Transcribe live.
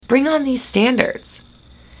bring on these standards.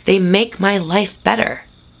 They make my life better.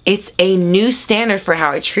 It's a new standard for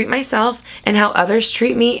how I treat myself and how others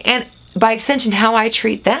treat me, and by extension, how I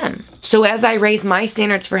treat them. So as I raise my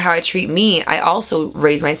standards for how I treat me, I also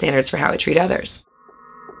raise my standards for how I treat others.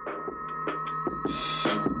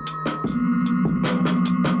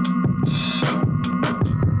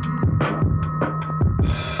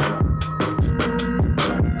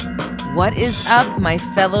 What is up, my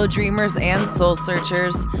fellow dreamers and soul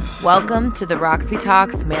searchers? Welcome to the Roxy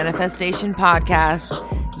Talks Manifestation Podcast,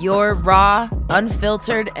 your raw,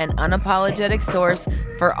 unfiltered, and unapologetic source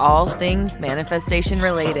for all things manifestation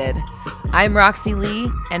related. I'm Roxy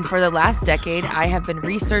Lee, and for the last decade, I have been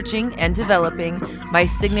researching and developing my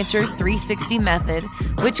signature 360 method,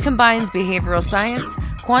 which combines behavioral science,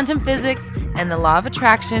 quantum physics, and the law of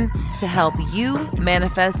attraction to help you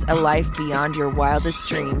manifest a life beyond your wildest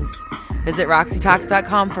dreams. Visit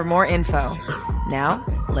RoxyTalks.com for more info. Now,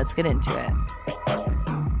 let's get into it.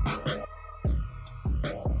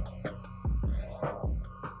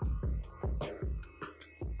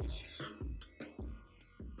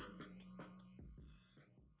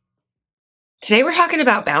 Today we're talking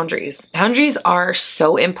about boundaries. Boundaries are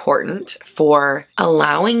so important for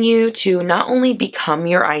allowing you to not only become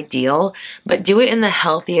your ideal, but do it in the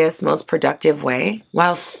healthiest, most productive way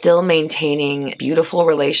while still maintaining beautiful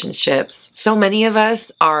relationships. So many of us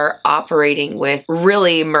are operating with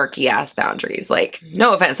really murky ass boundaries. Like,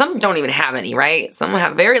 no offense, some don't even have any, right? Some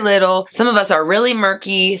have very little. Some of us are really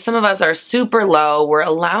murky. Some of us are super low. We're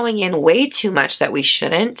allowing in way too much that we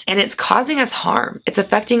shouldn't, and it's causing us harm. It's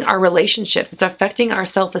affecting our relationships. It's affecting our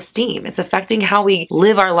self-esteem. It's affecting how we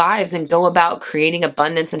live our lives and go about creating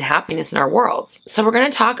abundance and happiness in our worlds. So we're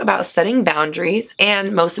going to talk about setting boundaries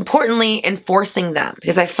and, most importantly, enforcing them,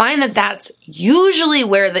 because I find that that's usually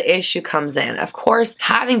where the issue comes in. Of course,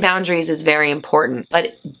 having boundaries is very important,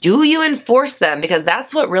 but do you enforce them? Because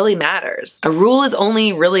that's what really matters. A rule is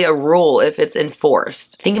only really a rule if it's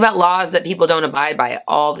enforced. Think about laws that people don't abide by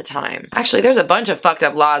all the time. Actually, there's a bunch of fucked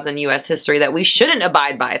up laws in U.S. history that we shouldn't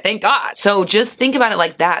abide by, thank God. So just think about it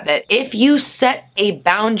like that if you set a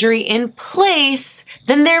boundary in place,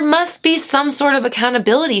 then there must be some sort of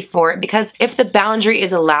accountability for it, because if the boundary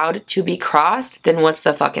is allowed to be crossed, then what's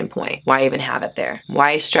the fucking point? Why even have it there?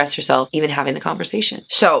 Why stress yourself even having the conversation?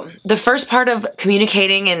 So the first part of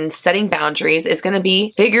communicating and setting boundaries is going to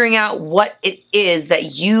be figuring out what it is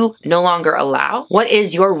that you no longer allow. What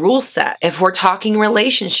is your rule set? If we're talking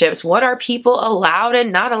relationships, what are people allowed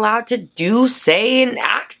and not allowed to do, say, and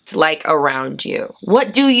act like around you?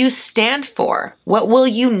 What do you stand for? What will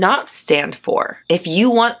you not stand for? If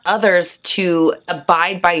you want others to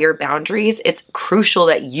abide by your boundaries, it's crucial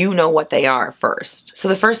that you know what they are first. So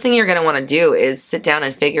the first thing you're going to want to do is sit down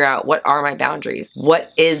and figure out, what are my boundaries?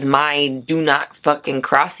 What is my do not fucking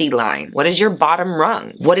crossy line? What is your bottom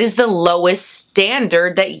rung? What is the lowest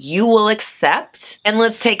standard that you will accept? And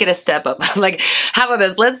let's take it a step up. Like, how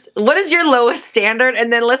about this? What is your lowest standard?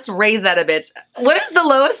 And then let's raise that a bit. What is the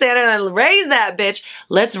lowest standard? And raise that bitch.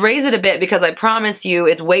 Let's raise it a bit, because I promise you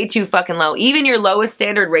it's way too fucking low. Even your lowest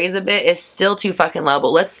standard raise a bit is still too fucking low, but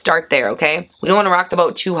let's start there, okay? We don't want to rock the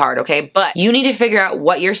boat too hard, okay? But you need to figure out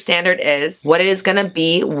what your standard is, what it is going to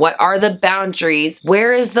be, what are the boundaries,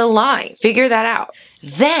 where is the line? Figure that out.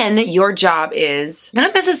 Then your job is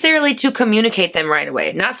not necessarily to communicate them right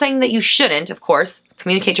away. Not saying that you shouldn't, of course,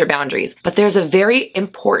 communicate your boundaries, but there's a very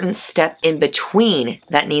important step in between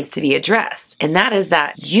that needs to be addressed. And that is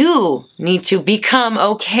that you need to become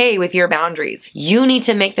okay with your boundaries. You need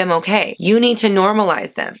to make them okay. You need to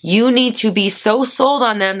normalize them. You need to be so sold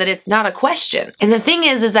on them that it's not a question. And the thing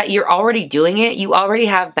is that you're already doing it. You already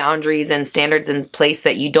have boundaries and standards in place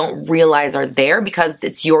that you don't realize are there, because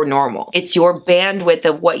it's your normal. It's your bandwidth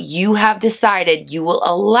of what you have decided you will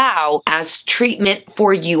allow as treatment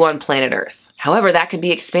for you on planet Earth. However, that can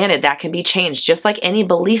be expanded, that can be changed. Just like any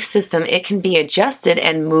belief system, it can be adjusted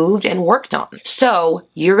and moved and worked on. So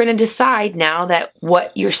you're going to decide now that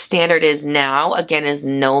what your standard is now, again, is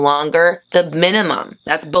no longer the minimum.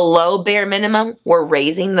 That's below bare minimum. We're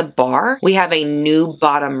raising the bar. We have a new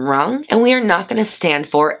bottom rung, and we are not going to stand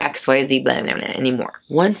for XYZ blah, blah, blah anymore.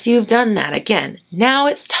 Once you've done that, again, now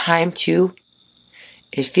it's time to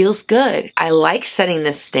It feels good. I like setting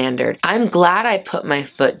this standard. I'm glad I put my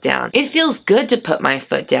foot down. It feels good to put my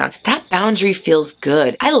foot down. That boundary feels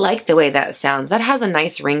good. I like the way that sounds. That has a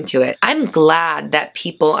nice ring to it. I'm glad that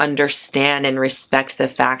people understand and respect the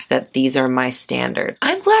fact that these are my standards.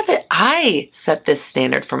 I'm glad that I set this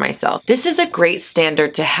standard for myself. This is a great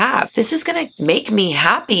standard to have. This is going to make me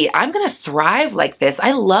happy. I'm going to thrive like this.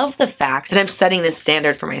 I love the fact that I'm setting this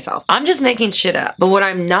standard for myself. I'm just making shit up. But what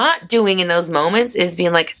I'm not doing in those moments is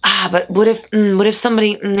being like, but what if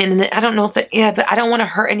somebody, and I don't know if but I don't want to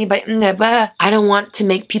hurt anybody. But I don't want to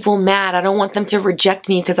make people mad. I don't want them to reject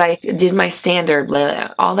me because I did my standard, blah,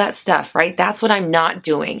 blah, all that stuff, right? That's what I'm not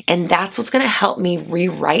doing. And that's what's going to help me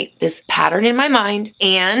rewrite this pattern in my mind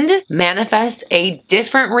and manifest a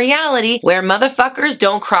different reality where motherfuckers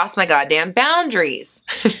don't cross my goddamn boundaries.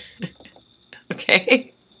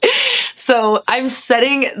 Okay? So I'm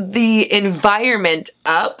setting the environment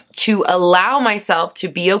up to allow myself to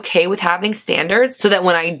be okay with having standards so that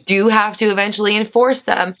when I do have to eventually enforce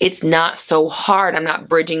them, it's not so hard. I'm not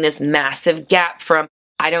bridging this massive gap from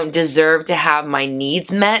I don't deserve to have my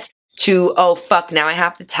needs met to, oh fuck, now I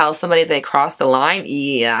have to tell somebody they crossed the line?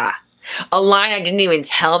 Yeah. A line I didn't even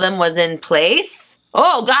tell them was in place?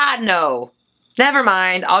 Oh God, no. Never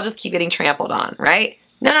mind. I'll just keep getting trampled on, right?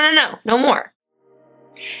 No more.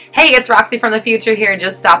 Hey, it's Roxy from the future here,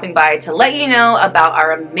 just stopping by to let you know about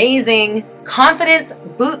our amazing Confidence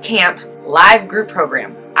Bootcamp live group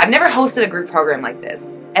program. I've never hosted a group program like this.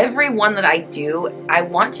 Every one that I do, I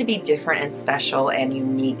want to be different and special and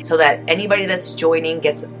unique so that anybody that's joining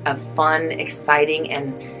gets a fun, exciting,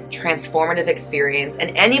 and transformative experience.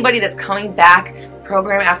 And anybody that's coming back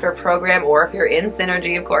program after program, or if you're in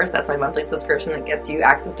Synergy, of course, that's my monthly subscription that gets you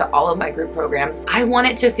access to all of my group programs. I want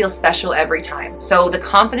it to feel special every time. So the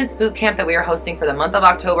Confidence Bootcamp that we are hosting for the month of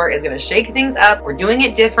October is going to shake things up. We're doing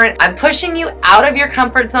it different. I'm pushing you out of your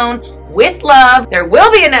comfort zone with love. There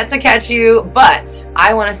will be a net to catch you, but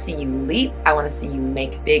I want to see you leap. I want to see you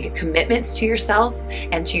make big commitments to yourself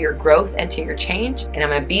and to your growth and to your change. And I'm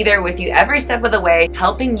going to be there with you every step of the way,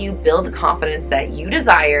 helping you build the confidence that you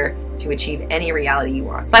desire to achieve any reality you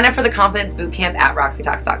want. Sign up for the Confidence Bootcamp at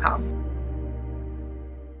roxytalks.com.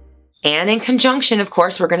 And in conjunction, of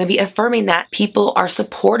course, we're going to be affirming that people are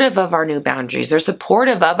supportive of our new boundaries. They're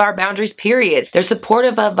supportive of our boundaries, period. They're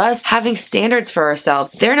supportive of us having standards for ourselves.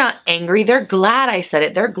 They're not angry. They're glad I said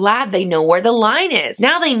it. They're glad they know where the line is.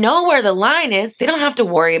 Now they know where the line is. They don't have to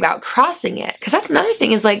worry about crossing it. Because that's another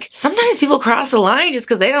thing is like, sometimes people cross the line just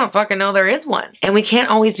because they don't fucking know there is one. And we can't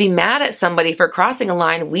always be mad at somebody for crossing a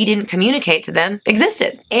line we didn't communicate to them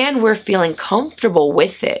existed. And we're feeling comfortable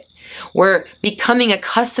with it. We're becoming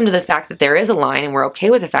accustomed to the fact that there is a line, and we're okay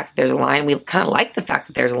with the fact that there's a line. We kind of like the fact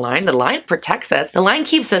that there's a line. The line protects us. The line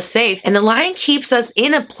keeps us safe, and the line keeps us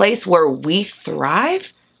in a place where we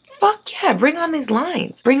thrive. Fuck yeah, bring on these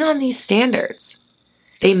lines. Bring on these standards.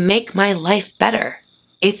 They make my life better.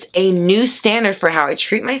 It's a new standard for how I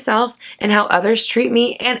treat myself and how others treat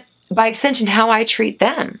me, and by extension, how I treat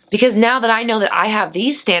them. Because now that I know that I have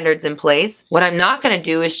these standards in place, what I'm not going to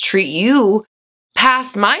do is treat you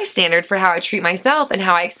past my standard for how I treat myself and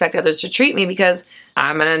how I expect others to treat me, because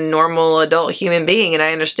I'm a normal adult human being and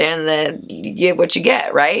I understand that you get what you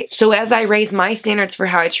get, right? So as I raise my standards for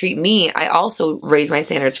how I treat me, I also raise my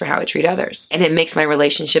standards for how I treat others. And it makes my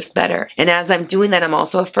relationships better. And as I'm doing that, I'm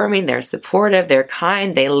also affirming they're supportive, they're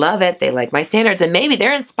kind, they love it, they like my standards, and maybe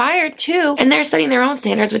they're inspired too. And they're setting their own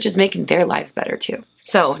standards, which is making their lives better too.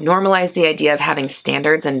 So normalize the idea of having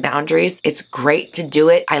standards and boundaries. It's great to do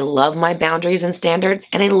it. I love my boundaries and standards.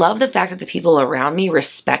 And I love the fact that the people around me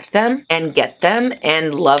respect them and get them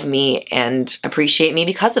and love me and appreciate me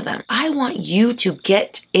because of them. I want you to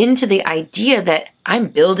get into the idea that I'm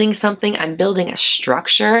building something, I'm building a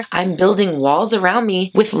structure, I'm building walls around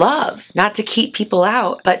me with love, not to keep people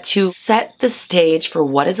out, but to set the stage for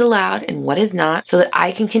what is allowed and what is not so that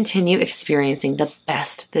I can continue experiencing the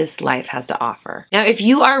best this life has to offer. Now, if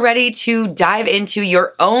you are ready to dive into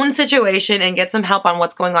your own situation and get some help on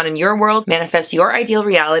what's going on in your world, manifest your ideal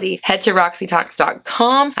reality, head to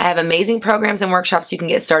roxytalks.com. I have amazing programs and workshops you can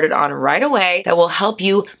get started on right away that will help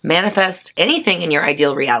you manifest anything in your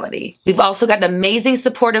ideal reality. We've also got an amazing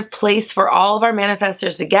supportive place for all of our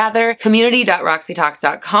manifestors to gather,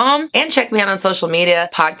 community.roxytalks.com, and check me out on social media,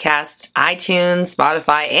 podcast, iTunes,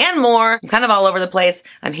 Spotify, and more. I'm kind of all over the place.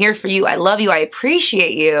 I'm here for you. I love you. I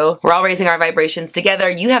appreciate you. We're all raising our vibrations together.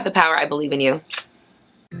 You have the power. I believe in you.